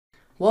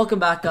Welcome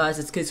back, guys.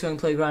 It's Kids Going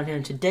Playground here,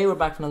 and today we're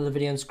back for another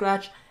video on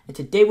Scratch. And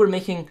today we're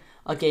making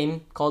a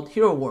game called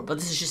Hero War, but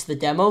this is just the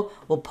demo.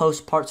 We'll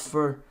post parts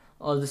for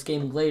this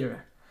game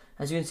later.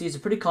 As you can see, it's a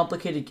pretty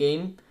complicated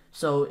game,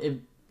 so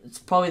it's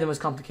probably the most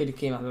complicated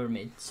game I've ever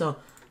made. So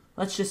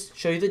let's just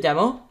show you the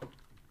demo.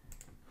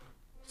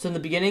 So in the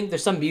beginning,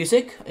 there's some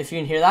music, if you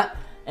can hear that,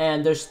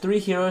 and there's 3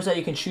 heroes that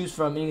you can choose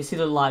from, and you can see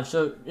they're live.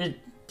 So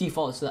it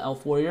defaults to the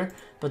Elf Warrior,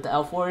 but the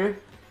Elf Warrior,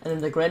 and then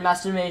the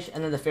Grandmaster Mage,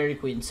 and then the Fairy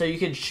Queen. So you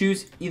can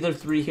choose either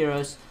 3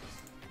 heroes.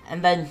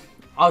 And then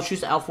I'll choose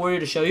the Elf Warrior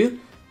to show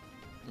you.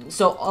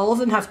 So all of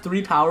them have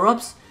 3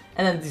 power-ups,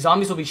 and then the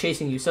zombies will be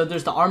chasing you. So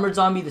there's the Armored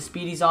Zombie, the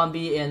Speedy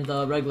Zombie, and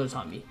the regular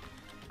Zombie.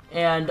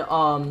 And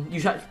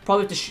you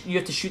probably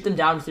have to shoot them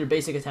down with your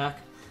basic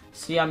attack.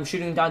 See, I'm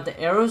shooting them down with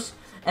the arrows.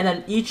 And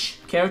then each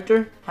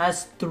character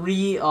has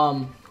 3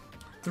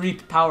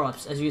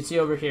 power-ups, as you can see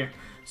over here.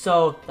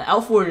 So the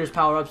Elf Warrior's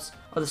power-ups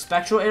are the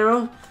Spectral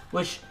Arrow,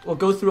 which will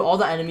go through all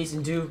the enemies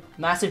and do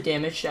massive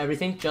damage to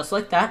everything, just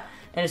like that.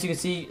 And as you can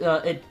see,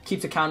 it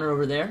keeps a counter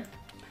over there,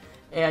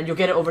 and you'll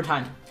get it over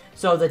time.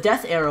 So the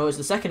Death Arrow is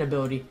the second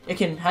ability. It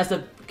has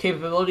the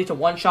capability to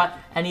one-shot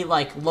any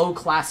like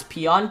low-class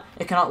peon.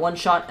 It cannot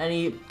one-shot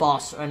any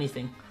boss or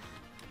anything.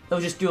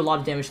 It'll just do a lot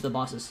of damage to the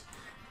bosses.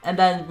 And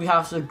then we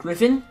have the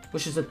Griffin,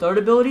 which is the third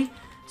ability.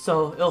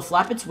 So it'll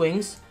flap its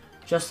wings,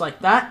 just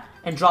like that,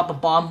 and drop a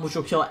bomb, which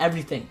will kill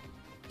everything,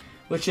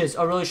 which is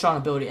a really strong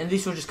ability, and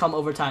these will just come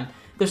over time.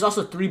 There's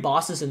also 3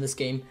 bosses in this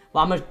game,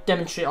 but I'm going to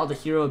demonstrate all the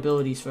hero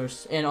abilities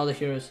first, and all the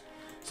heroes.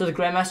 So the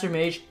Grandmaster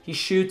Mage, he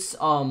shoots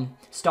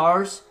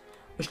stars,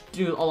 which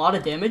do a lot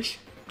of damage.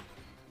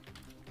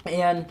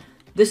 And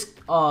this,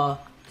 so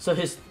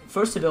his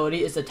first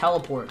ability is the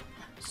Teleport.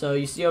 So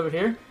you see over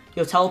here,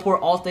 he'll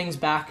teleport all things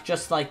back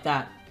just like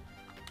that.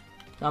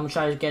 Now I'm going to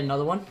try to get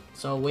another one,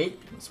 so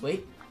let's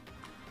wait.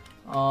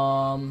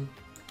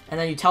 And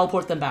then you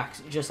teleport them back,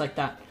 just like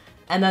that.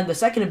 And then the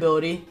second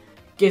ability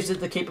gives it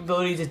the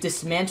capability to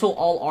dismantle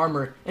all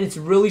armor. And it's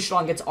really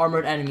strong against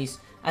armored enemies.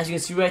 As you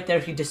can see right there,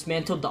 he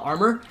dismantled the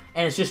armor.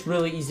 And it's just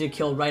really easy to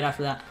kill right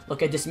after that.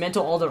 Look, I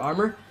dismantle all their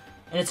armor.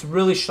 And it's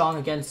really strong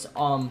against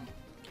armored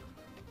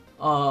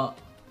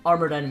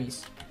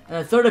enemies. And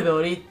the third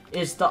ability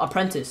is the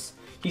Apprentice.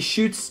 He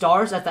shoots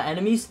stars at the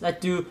enemies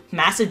that do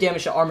massive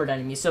damage to armored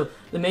enemies. So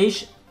the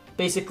Mage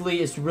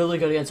basically is really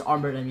good against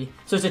armored enemy.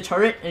 So it's a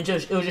turret, and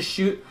it'll just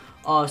shoot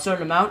a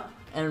certain amount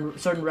and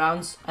certain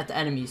rounds at the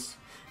enemies.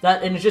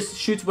 And it just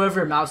shoots wherever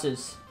your mouse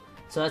is.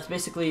 So that's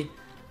basically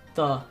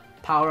the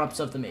power-ups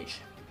of the Mage.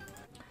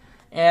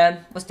 And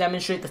let's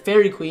demonstrate the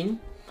Fairy Queen.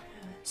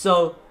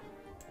 So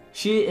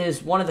she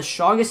is one of the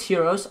strongest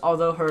heroes,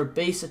 although her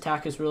base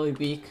attack is really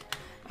weak.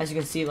 As you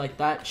can see, like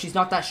that. She's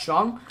not that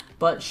strong,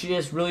 but she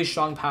has really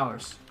strong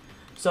powers.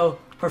 So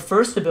her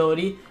first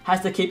ability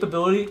has the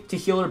capability to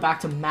heal her back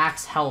to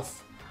max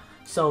health.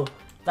 So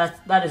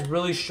that is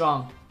really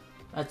strong.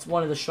 That's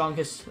one of the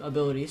strongest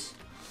abilities.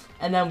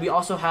 And then we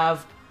also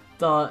have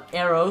the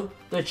arrow,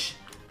 which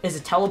is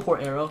a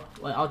teleport arrow.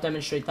 Well, I'll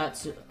demonstrate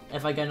that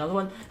if I get another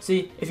one.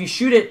 See, if you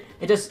shoot it,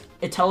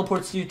 it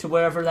teleports you to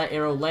wherever that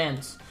arrow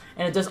lands,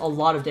 and it does a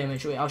lot of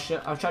damage. Wait, I'll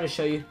try to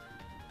show you.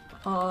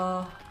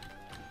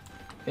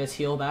 Let's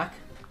heal back.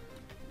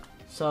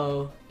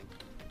 So,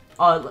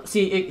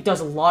 see, it does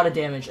a lot of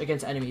damage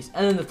against enemies.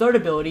 And then the third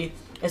ability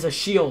is a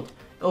shield.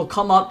 It'll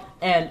come up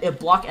and it'll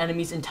block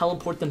enemies and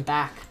teleport them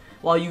back,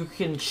 while you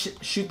can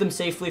shoot them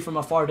safely from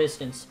a far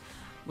distance,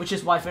 which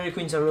is why Fairy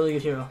Queen's a really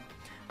good hero.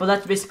 But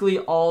that's basically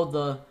all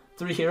the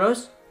 3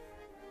 heroes.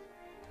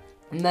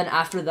 And then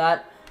after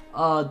that,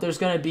 there's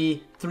gonna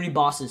be 3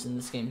 bosses in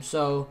this game.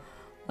 So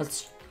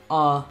let's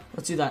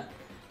do that.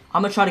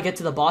 I'm gonna try to get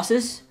to the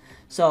bosses.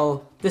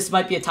 So this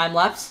might be a time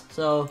lapse.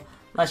 So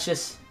let's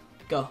just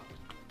go.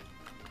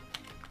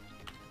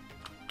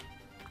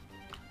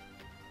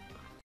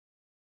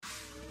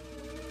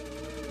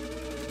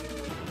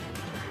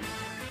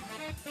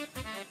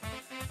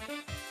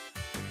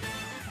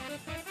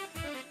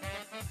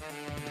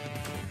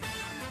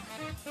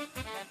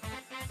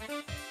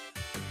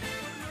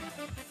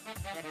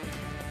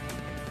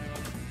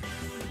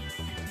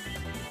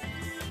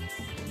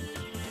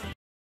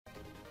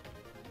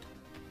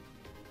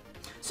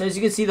 So as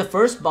you can see, the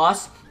first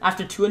boss,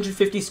 after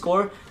 250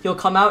 score, he'll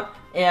come out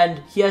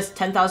and he has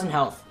 10,000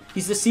 health.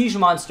 He's the Siege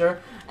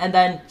Monster, and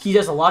then he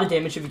does a lot of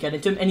damage if you get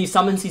into him, and he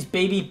summons these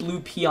baby blue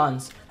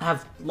peons that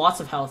have lots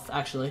of health,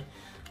 actually.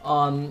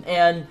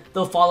 And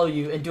they'll follow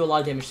you and do a lot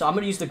of damage. So I'm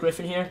going to use the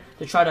Griffin here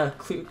to try to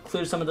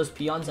clear some of those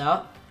peons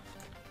out.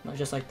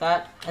 Just like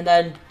that. And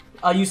then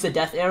I'll use the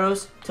Death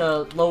Arrows to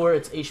lower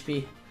its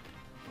HP.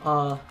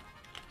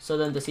 So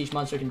then the Siege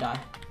Monster can die.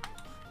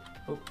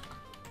 Oh.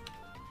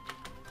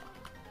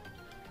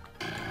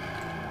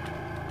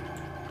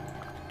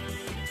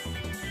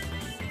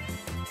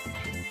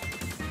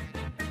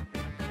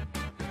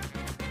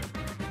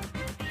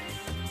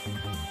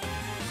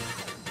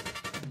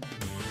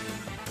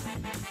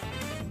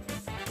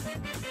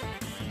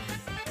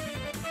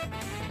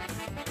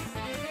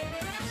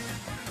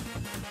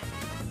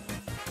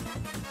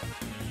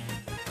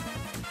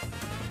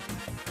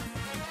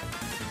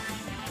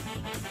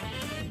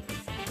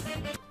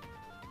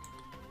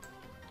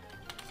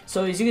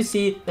 So as you can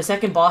see, the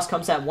second boss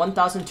comes at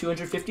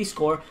 1,250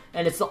 score,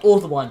 and it's the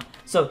old one.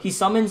 So he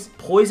summons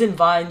poison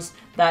vines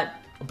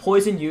that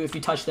poison you if you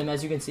touch them,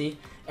 as you can see,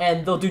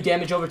 and they'll do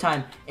damage over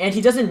time. And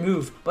he doesn't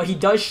move, but he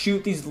does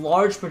shoot these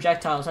large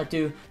projectiles that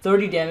do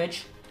 30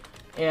 damage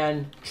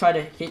and try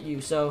to hit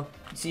you. So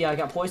see, I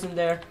got poisoned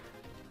there.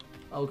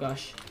 Oh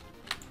gosh,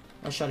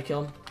 let's try to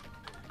kill him.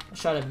 Let's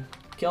try to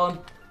kill him.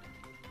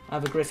 I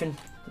have a griffin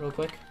real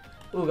quick.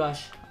 Oh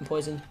gosh, I'm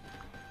poisoned.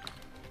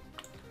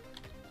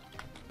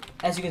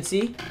 As you can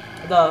see,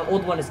 the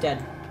old one is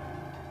dead.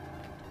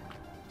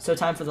 So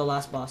time for the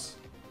last boss.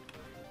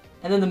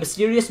 And then the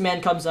mysterious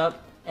man comes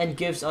up and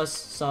gives us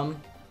some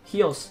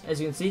heals.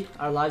 As you can see,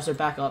 our lives are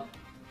back up.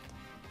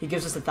 He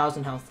gives us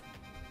 1,000 health.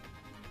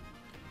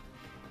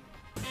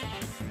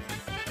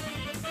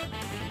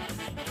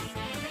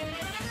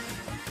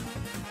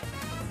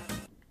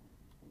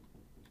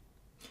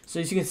 So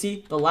as you can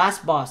see, the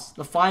last boss,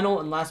 the final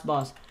and last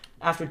boss,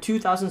 after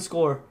 2,000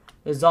 score,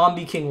 the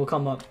Zombie King will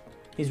come up.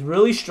 He's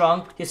really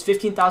strong, he has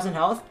 15,000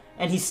 health,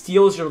 and he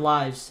steals your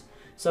lives.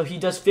 So he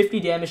does 50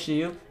 damage to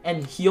you,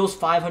 and heals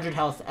 500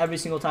 health every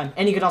single time.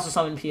 And he can also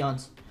summon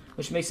peons,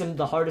 which makes him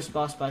the hardest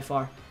boss by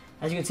far.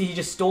 As you can see, he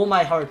just stole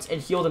my hearts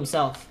and healed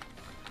himself,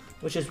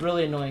 which is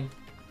really annoying.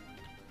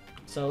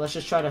 So let's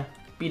just try to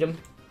beat him.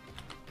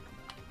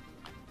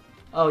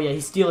 Oh yeah,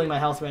 he's stealing my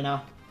health right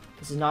now.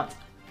 This is not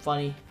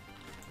funny.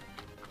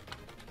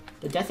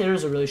 The death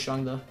arrows are really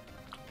strong though.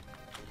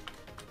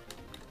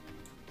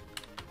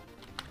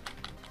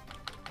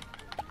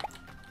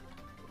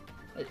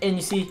 And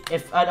you see,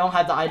 if I don't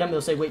have the item, it'll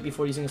say wait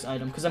before using this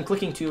item. Because I'm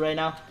clicking 2 right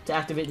now to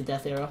activate the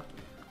death arrow.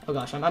 Oh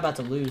gosh, I'm about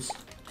to lose.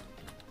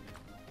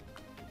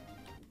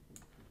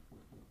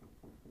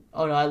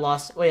 Oh no, I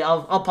lost. Wait,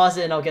 I'll pause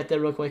it and I'll get there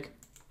real quick.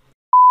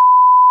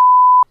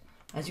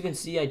 As you can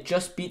see, I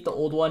just beat the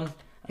old one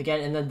again,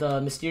 and then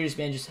the mysterious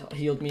man just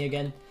healed me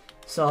again.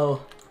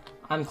 So,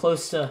 I'm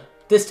close to...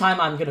 This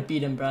time, I'm gonna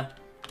beat him, bruh.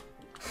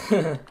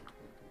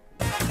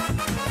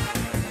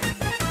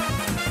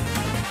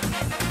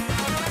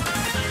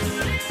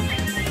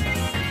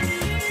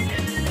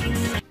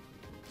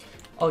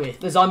 Okay,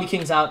 the Zombie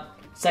King's out.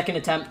 Second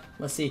attempt.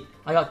 Let's see.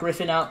 I got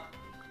Griffin out.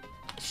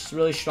 It's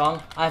really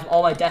strong. I have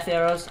all my death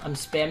arrows. I'm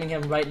spamming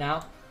him right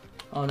now.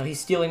 Oh no, he's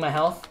stealing my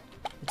health.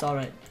 It's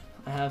alright.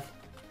 I have...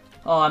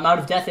 Oh, I'm out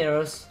of death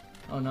arrows.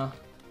 Oh no.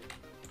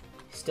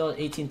 He's still at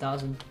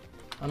 18,000.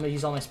 I'm gonna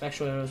use all my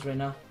spectral arrows right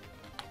now.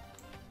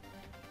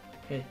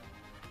 Okay.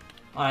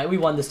 Alright, we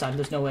won this time.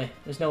 There's no way.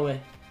 There's no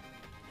way.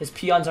 His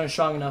peons aren't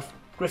strong enough.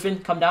 Griffin,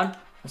 come down.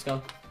 Let's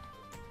go.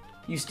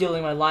 You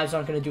stealing my lives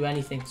aren't gonna do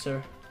anything,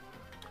 sir.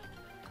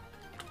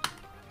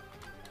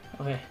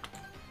 Okay.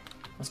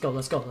 Let's go,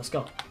 let's go, let's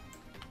go.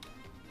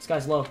 This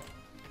guy's low.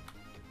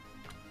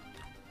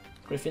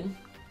 Griffin.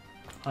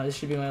 Alright, this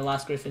should be my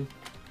last Griffin.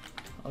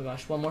 Oh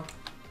gosh, one more.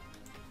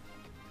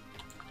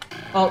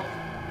 Oh,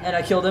 and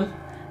I killed him.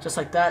 Just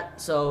like that.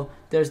 So,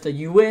 there's the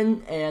you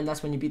win, and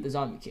that's when you beat the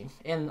Zombie King.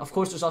 And, of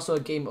course, there's also a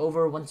game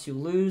over once you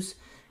lose.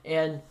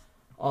 And,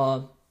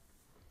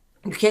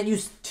 you can't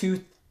use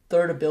 2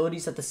 third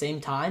abilities at the same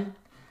time,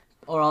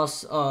 or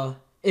else,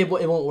 it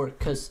won't work,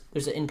 because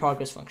there's an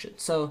in-progress function.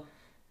 So,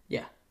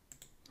 yeah.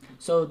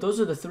 So, those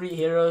are the 3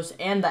 heroes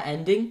and the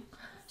ending.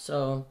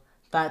 So,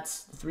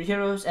 that's the 3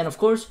 heroes. And, of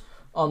course,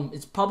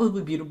 it's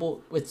probably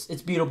beatable. It's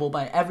beatable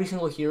by every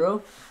single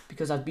hero,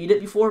 because I've beat it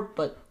before,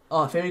 but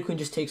Fairy Queen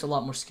just takes a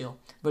lot more skill.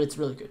 But it's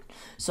really good.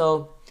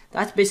 So,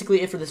 that's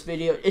basically it for this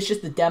video. It's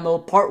just the demo.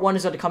 Part 1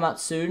 is going to come out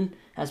soon,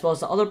 as well as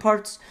the other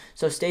parts.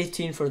 So, stay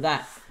tuned for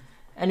that.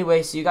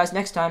 Anyway, see you guys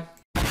next time.